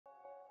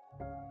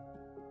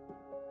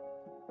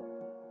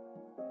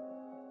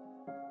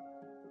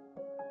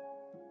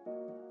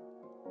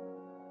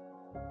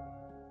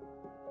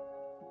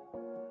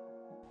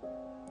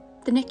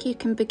The NICU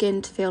can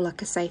begin to feel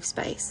like a safe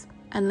space,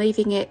 and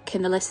leaving it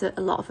can elicit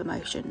a lot of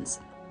emotions.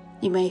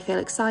 You may feel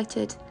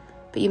excited,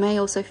 but you may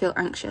also feel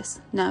anxious,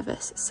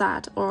 nervous,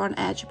 sad, or on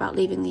edge about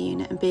leaving the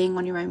unit and being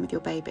on your own with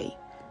your baby.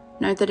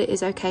 Know that it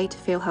is okay to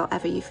feel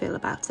however you feel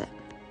about it.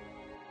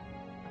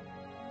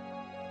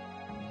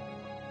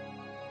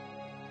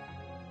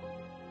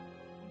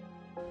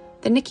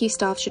 The NICU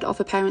staff should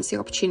offer parents the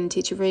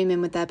opportunity to room in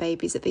with their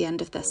babies at the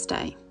end of their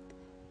stay.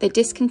 They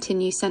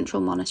discontinue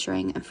central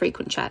monitoring and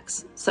frequent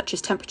checks, such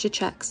as temperature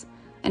checks,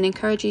 and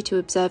encourage you to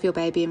observe your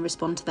baby and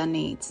respond to their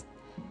needs.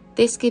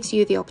 This gives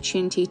you the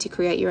opportunity to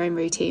create your own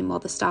routine while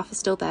the staff are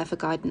still there for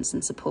guidance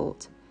and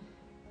support.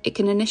 It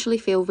can initially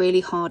feel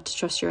really hard to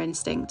trust your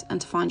instinct and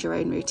to find your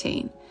own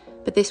routine,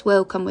 but this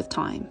will come with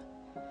time.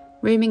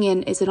 Rooming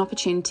in is an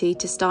opportunity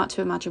to start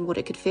to imagine what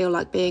it could feel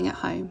like being at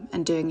home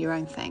and doing your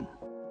own thing.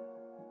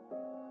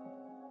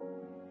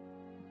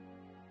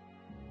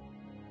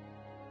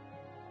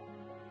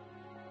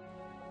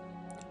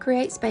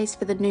 Create space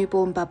for the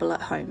newborn bubble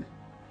at home.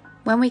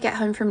 When we get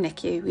home from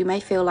NICU, we may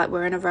feel like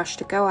we're in a rush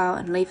to go out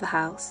and leave the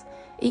house.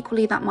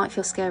 Equally, that might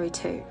feel scary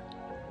too.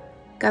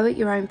 Go at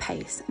your own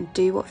pace and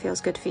do what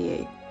feels good for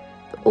you,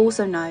 but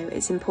also know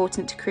it's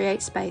important to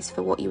create space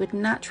for what you would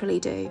naturally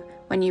do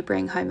when you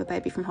bring home a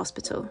baby from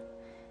hospital.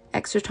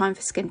 Extra time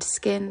for skin to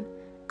skin,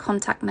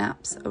 contact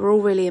naps are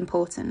all really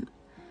important.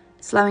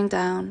 Slowing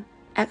down,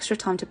 extra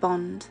time to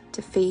bond,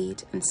 to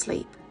feed and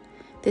sleep.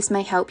 This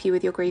may help you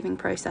with your grieving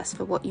process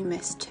for what you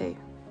missed too.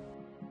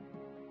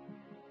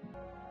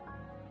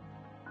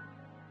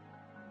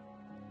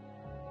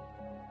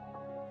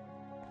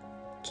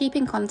 Keep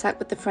in contact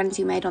with the friends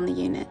you made on the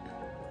unit,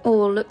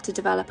 or look to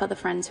develop other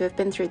friends who have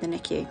been through the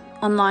NICU,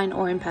 online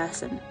or in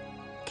person.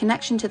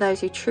 Connection to those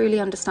who truly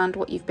understand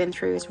what you've been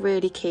through is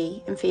really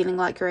key in feeling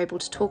like you're able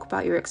to talk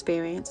about your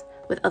experience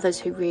with others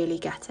who really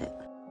get it.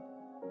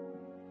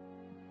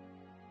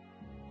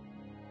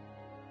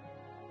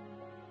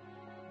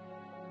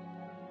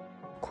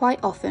 Quite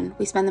often,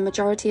 we spend the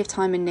majority of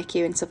time in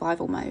NICU in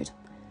survival mode,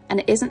 and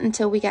it isn't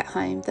until we get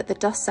home that the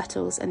dust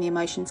settles and the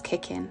emotions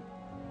kick in.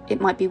 It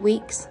might be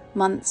weeks,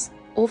 months,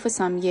 or for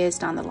some years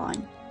down the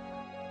line.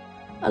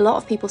 A lot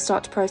of people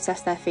start to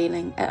process their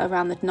feeling at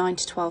around the 9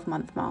 to 12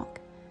 month mark,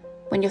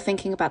 when you're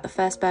thinking about the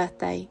first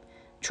birthday,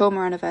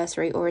 trauma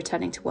anniversary, or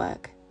returning to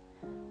work.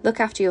 Look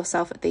after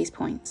yourself at these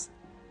points,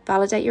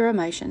 validate your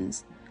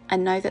emotions,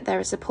 and know that there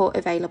is support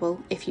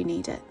available if you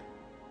need it.